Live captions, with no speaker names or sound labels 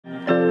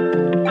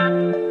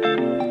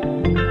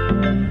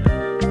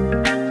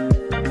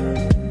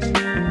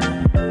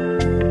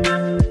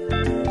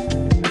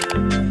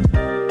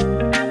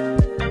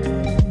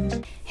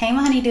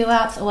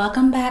loves,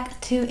 welcome back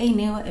to a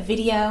new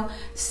video.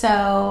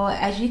 So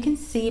as you can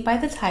see by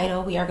the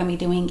title, we are going to be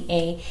doing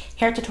a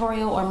hair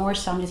tutorial, or more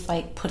so I'm just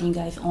like putting you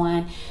guys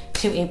on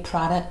to a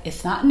product.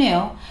 It's not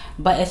new,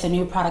 but it's a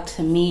new product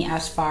to me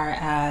as far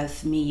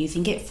as me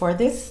using it for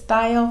this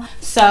style.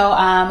 So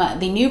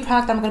the new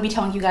product I'm going to be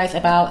telling you guys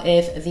about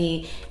is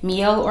the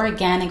Mio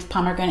Organics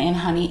Pomegranate and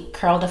Honey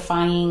Curl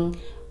Defying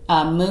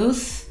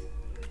Mousse,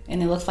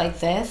 and it looks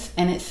like this,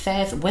 and it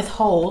says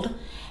withhold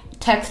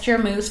texture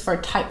mousse for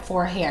type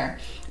 4 hair.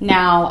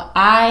 Now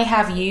I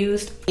have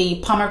used the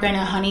pomegranate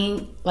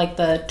honey, like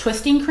the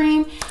twisting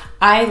cream.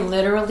 I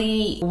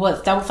literally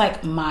that was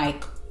like my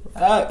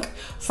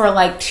for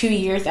like 2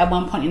 years at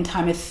one point in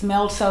time. It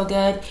smelled so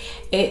good.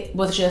 It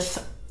was just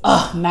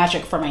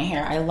magic for my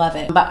hair. I love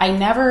it. But I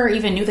never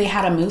even knew they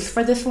had a mousse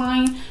for this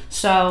line.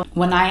 So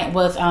when I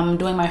was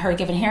doing my Her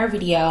Given Hair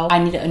video,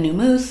 I needed a new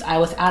mousse. I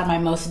was out of my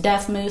Most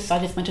Def mousse, so I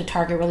just went to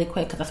Target really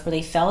quick because that's where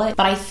they sell it.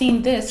 But I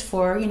seen this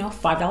for, you know,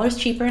 $5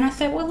 cheaper, and I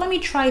said, well, let me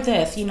try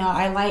this. You know,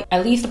 I like,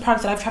 at least the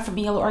products that I've tried from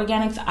Mio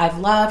Organics, I've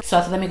loved. So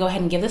I said, let me go ahead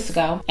and give this a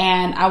go.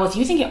 And I was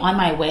using it on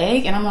my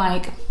wig, and I'm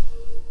like,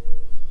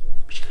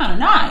 it's kind of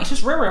nice.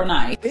 It's real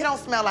nice. It don't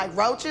smell like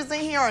roaches in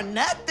here or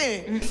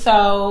nothing.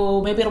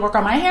 So maybe it'll work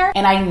on my hair.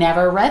 And I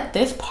never read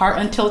this part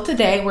until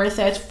today where it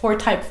says for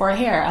type 4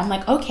 hair. I'm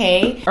like,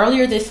 okay.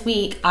 Earlier this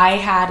week, I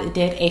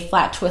did a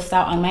flat twist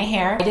out on my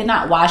hair. I did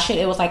not wash it.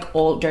 It was like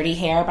old, dirty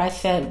hair. But I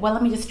said, well,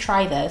 let me just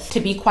try this.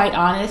 To be quite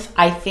honest,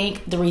 I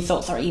think the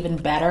results are even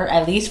better,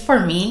 at least for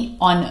me,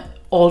 on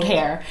old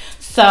hair.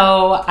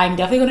 So I'm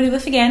definitely gonna do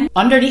this again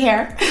on dirty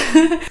hair.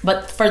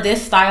 But for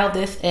this style,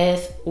 this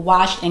is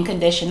washed and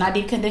conditioned, not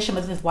deep conditioned,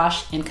 but this is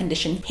washed and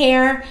conditioned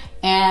hair.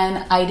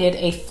 And I did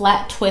a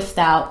flat twist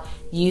out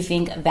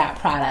using that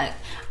product.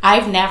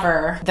 I've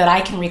never, that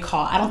I can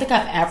recall, I don't think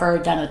I've ever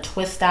done a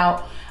twist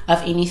out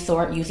of any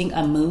sort using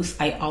a mousse.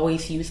 I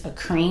always use a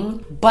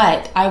cream.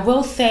 But I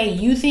will say,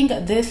 using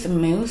this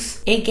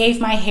mousse, it gave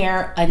my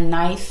hair a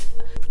nice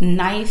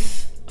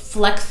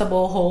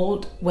flexible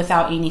hold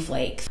without any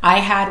flakes.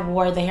 I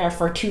wore the hair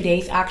for 2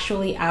 days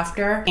actually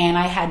after, and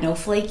I had no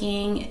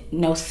flaking,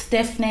 no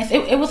stiffness.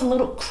 It was a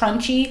little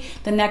crunchy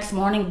the next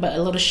morning, but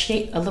a little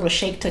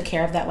shake took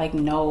care of that, like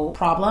no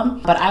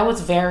problem. But I was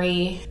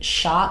very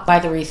shocked by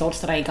the results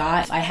that I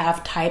got. I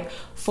have type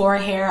 4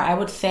 hair. I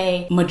would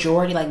say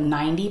majority, like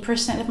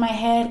 90% of my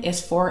head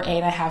is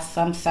 4A. I have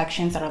some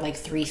sections that are like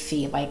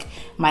 3C, like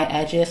my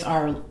edges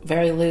are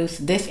very loose.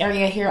 This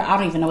area here, I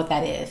don't even know what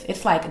that is.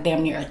 It's like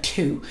damn near a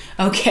 2,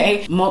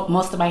 okay?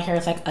 Most of my hair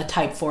is like a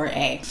type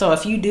 4A. So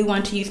if you do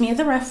want to use me as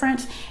a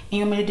reference and you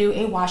want me to do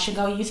a wash and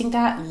go using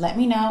that, let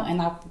me know and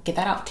I'll get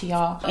that out to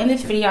y'all. In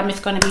this video, I'm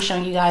just going to be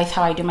showing you guys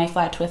how I do my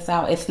flat twist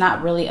out. It's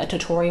not really a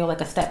tutorial, like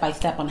a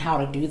step-by-step on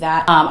how to do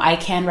that. I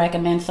can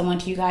recommend someone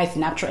to you guys,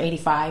 Natural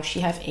 85.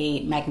 She has a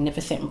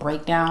magnificent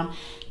breakdown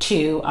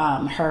to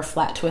her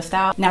flat twist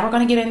out. Now we're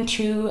going to get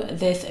into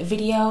this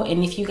video,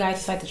 and if you guys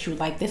decide that you would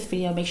like this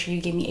video, make sure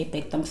you give me a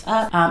big thumbs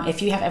up.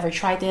 If you have ever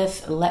tried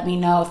this, let me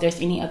know. If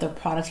there's any other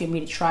products you want me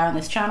to try on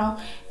this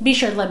channel, be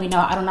sure to let me know.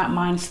 I do not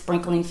mind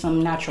sprinkling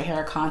some natural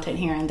hair content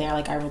here and there,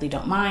 like I really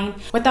don't mind.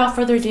 Without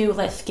further ado,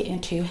 let's get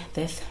into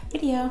this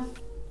video.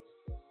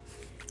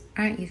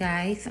 All right, you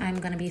guys, I'm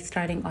going to be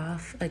starting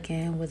off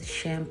again with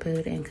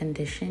shampooed and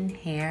conditioned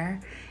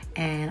hair.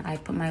 And I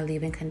put my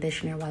leave-in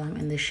conditioner while I'm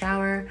in the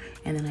shower,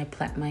 and then I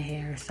plait my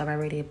hair. So I've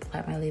already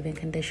applied my leave-in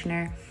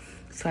conditioner.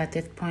 So at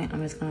this point,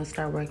 I'm just going to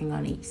start working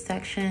on each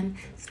section,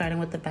 starting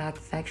with the back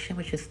section,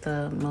 which is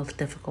the most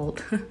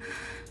difficult.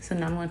 So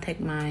now I'm going to take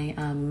my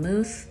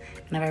mousse,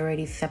 and I've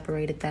already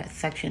separated that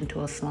section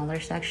to a smaller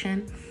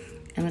section.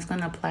 I'm just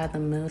going to apply the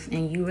mousse,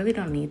 and you really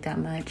don't need that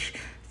much.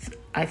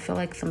 I feel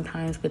like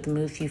sometimes with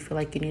mousse, you feel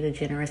like you need a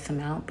generous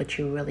amount, but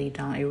you really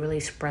don't. It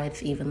really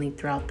spreads evenly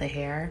throughout the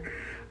hair.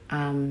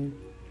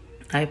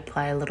 I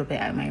apply a little bit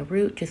at my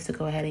root just to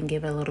go ahead and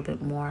give it a little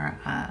bit more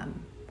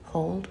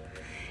hold.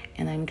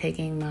 And I'm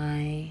taking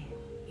my,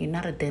 you're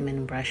not a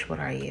Denman brush, what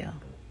are you?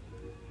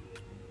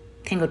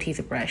 Tangle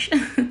Teezer brush.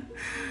 And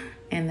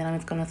then I'm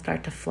just going to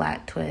start to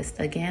flat twist.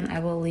 Again, I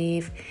will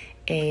leave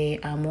a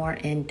more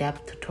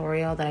in-depth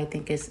tutorial that I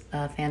think is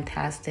a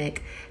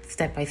fantastic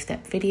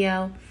step-by-step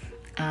video,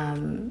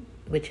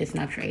 which is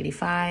Natural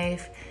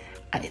 85.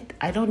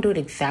 I don't do it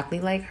exactly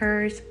like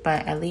hers,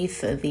 but at least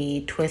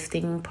the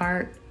twisting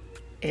part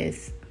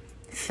is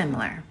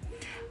similar.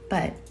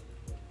 But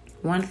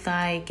once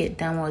I get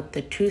done with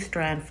the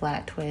 2-strand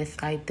flat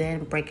twist, I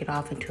then break it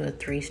off into a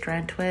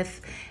 3-strand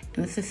twist.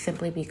 And this is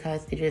simply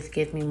because it just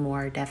gives me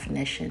more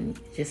definition.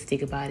 Just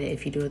think about it.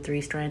 If you do a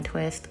 3-strand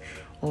twist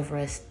over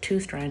a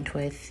 2-strand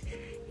twist,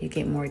 you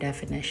get more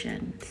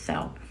definition.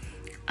 So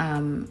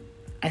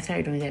I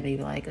started doing that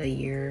maybe like a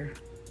year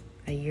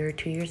or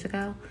 2 years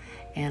ago.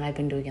 And I've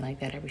been doing it like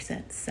that ever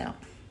since. So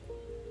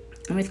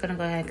I'm just going to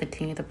go ahead and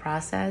continue the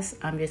process.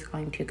 I'm just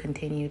going to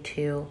continue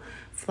to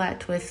flat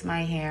twist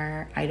my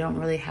hair. I don't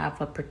really have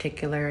a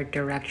particular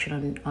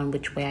direction on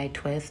which way I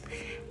twist.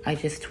 I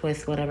just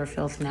twist whatever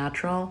feels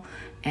natural.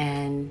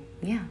 And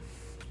yeah.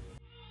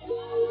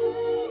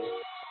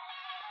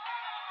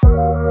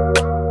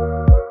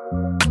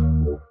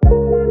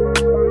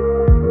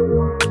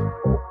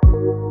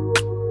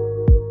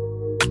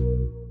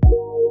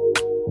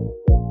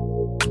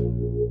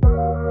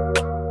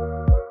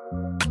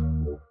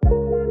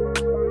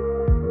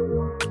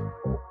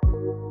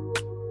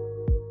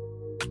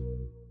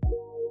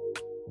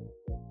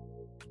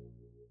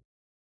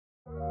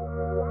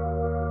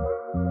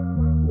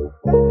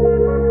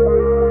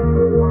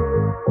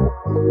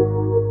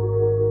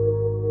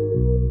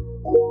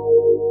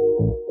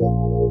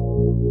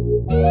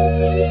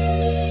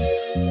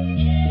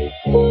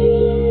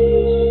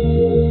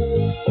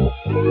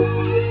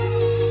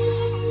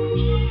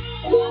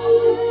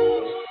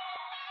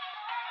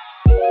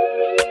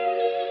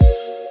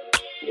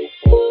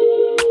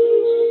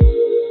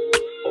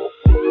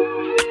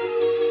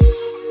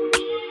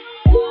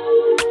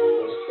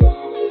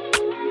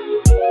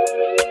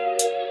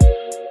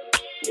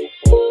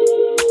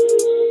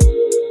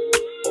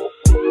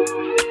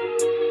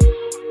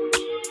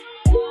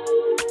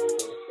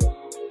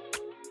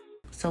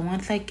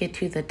 I get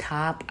to the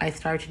top, I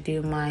start to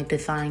do my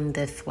design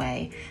this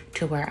way,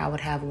 to where I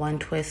would have one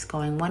twist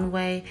going one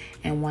way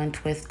and one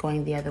twist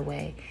going the other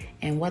way.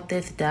 And what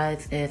this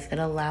does is it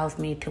allows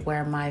me to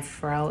wear my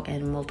fro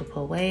in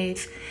multiple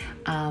ways,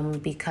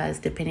 because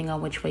depending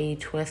on which way you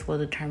twist will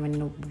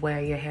determine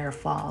where your hair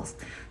falls.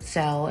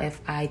 So if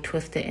I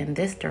twist it in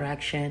this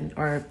direction,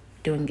 or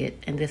doing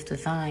it in this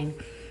design,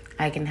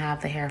 I can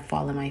have the hair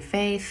fall in my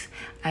face,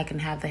 I can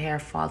have the hair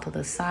fall to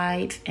the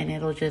sides, and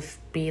it'll just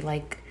be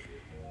like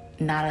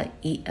not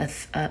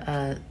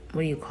a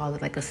what do you call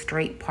it, like a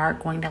straight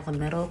part going down the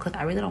middle, because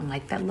I really don't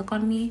like that look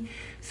on me.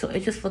 So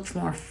it just looks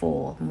more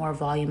full, more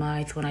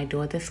volumized when I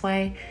do it this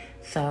way.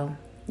 So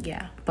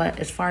yeah, but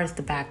as far as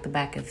the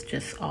back is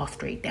just all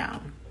straight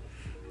down.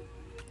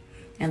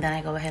 And then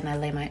I go ahead and I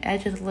lay my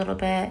edges a little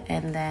bit,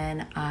 and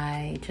then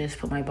I just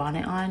put my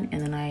bonnet on,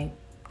 and then I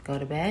go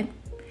to bed.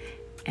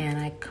 And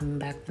I come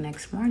back the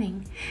next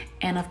morning.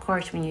 And of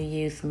course, when you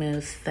use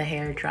mousse, the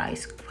hair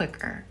dries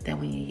quicker than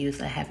when you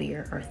use a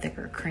heavier or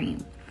thicker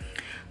cream.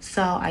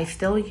 So I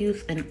still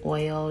use an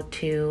oil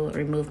to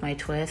remove my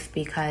twists,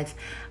 because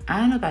I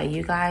don't know about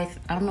you guys,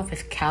 I don't know if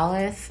it's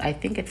callus, I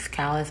think it's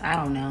callus, I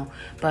don't know,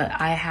 but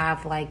I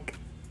have like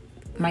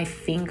my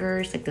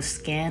fingers, like the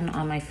skin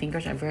on my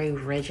fingers are very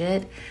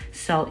rigid.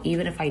 So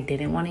even if I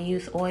didn't want to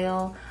use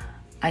oil,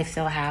 I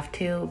still have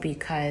to,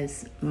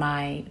 because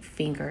my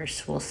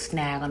fingers will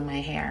snag on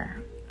my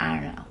hair. I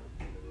don't know.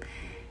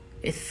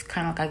 It's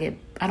kind of like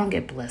I don't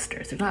get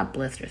blisters. They're not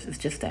blisters. It's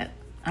just that,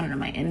 I don't know,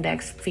 my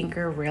index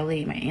finger,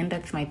 really, my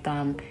index, my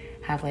thumb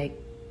have like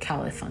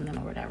callus on them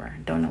or whatever.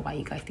 Don't know why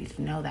you guys need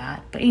to know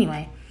that. But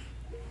anyway,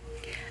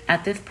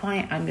 at this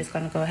point, I'm just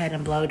going to go ahead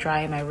and blow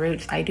dry my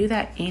roots. I do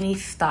that any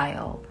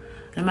style.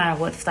 No matter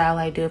what style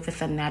I do, if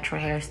it's a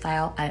natural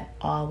hairstyle, I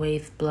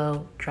always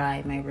blow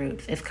dry my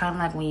roots. It's kind of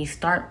like when you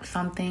start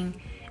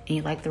something and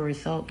you like the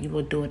result, you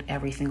will do it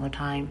every single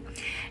time.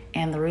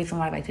 And the reason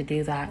why I like to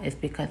do that is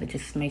because it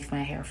just makes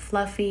my hair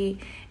fluffy.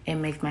 It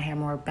makes my hair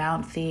more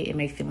bouncy. It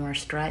makes it more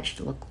stretched,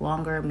 look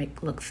longer,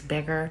 looks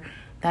bigger.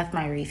 That's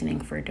my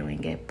reasoning for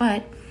doing it.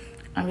 But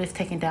I'm just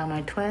taking down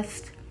my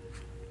twist.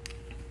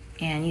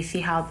 And you see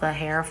how the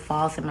hair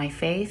falls in my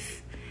face?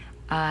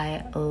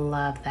 I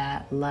love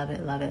that. Love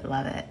it, love it,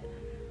 love it.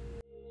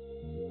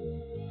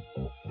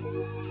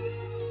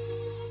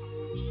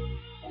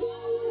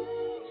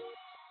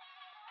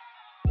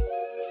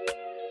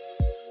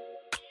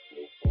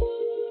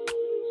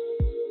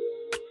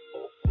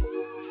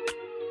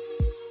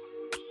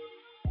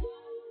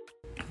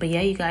 But yeah,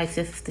 you guys,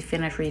 this is the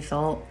finished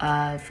result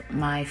of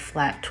my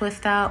flat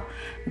twist out.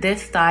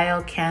 This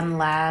style can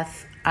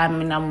last. I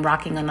mean, I'm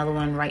rocking another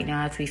one right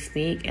now as we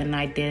speak, and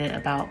I did it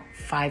about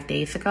 5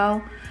 days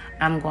ago.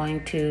 I'm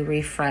going to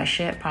refresh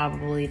it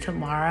probably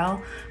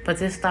tomorrow, but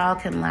this style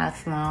can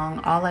last long.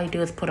 All I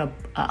do is put a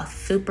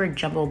super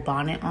jumbo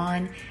bonnet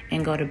on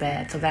and go to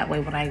bed, so that way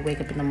when I wake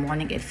up in the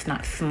morning, it's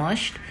not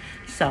smushed.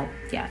 So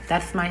yeah,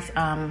 that's my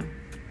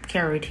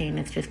care routine.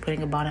 It's just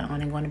putting a bonnet on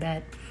and going to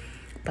bed.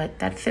 But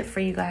that's it for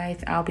you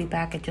guys. I'll be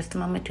back in just a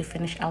moment to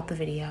finish out the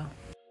video.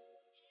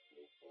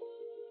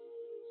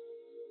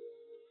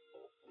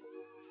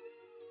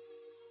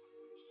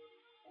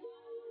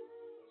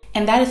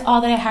 And that is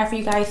all that I have for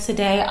you guys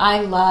today. I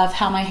love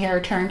how my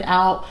hair turned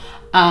out.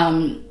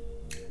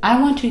 I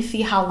want to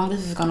see how long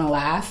this is going to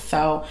last.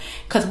 So,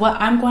 because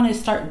what I'm going to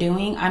start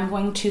doing, I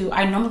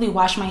normally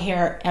wash my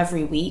hair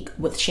every week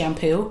with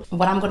shampoo.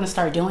 What I'm going to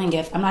start doing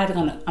is I'm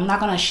not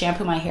going to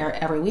shampoo my hair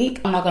every week.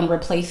 I'm not going to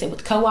replace it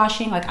with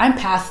co-washing. Like, I'm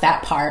past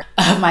that part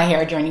of my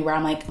hair journey where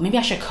I'm like, maybe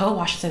I should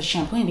co-wash instead of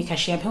shampooing, because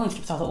shampooing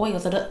strips all the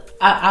oils.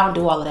 I don't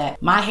do all of that.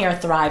 My hair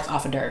thrives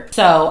off of dirt.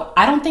 So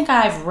I don't think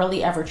I've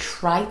really ever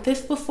tried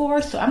this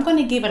before. So I'm going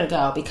to give it a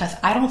go, because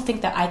I don't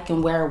think that I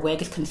can wear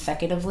wigs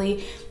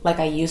consecutively like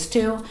I used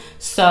to.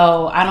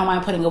 So I don't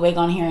mind putting a wig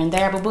on here and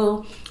there,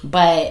 boo-boo,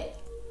 but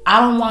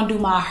I don't want to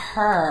do my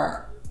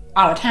hair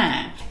all the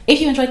time. If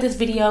you enjoyed this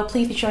video,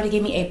 please be sure to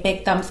give me a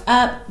big thumbs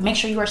up. Make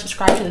sure you are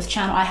subscribed to this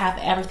channel. I have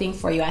everything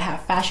for you. I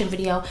have fashion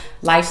video,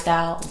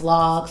 lifestyle,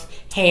 vlogs,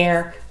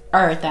 hair,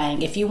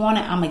 everything. If you want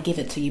it, I'm gonna give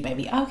it to you,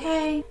 baby.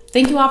 Okay.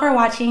 Thank you all for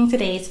watching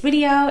today's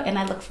video, and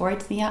I look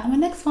forward to seeing you out on my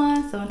next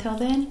one. So until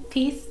then,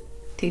 peace,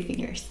 2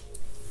 fingers.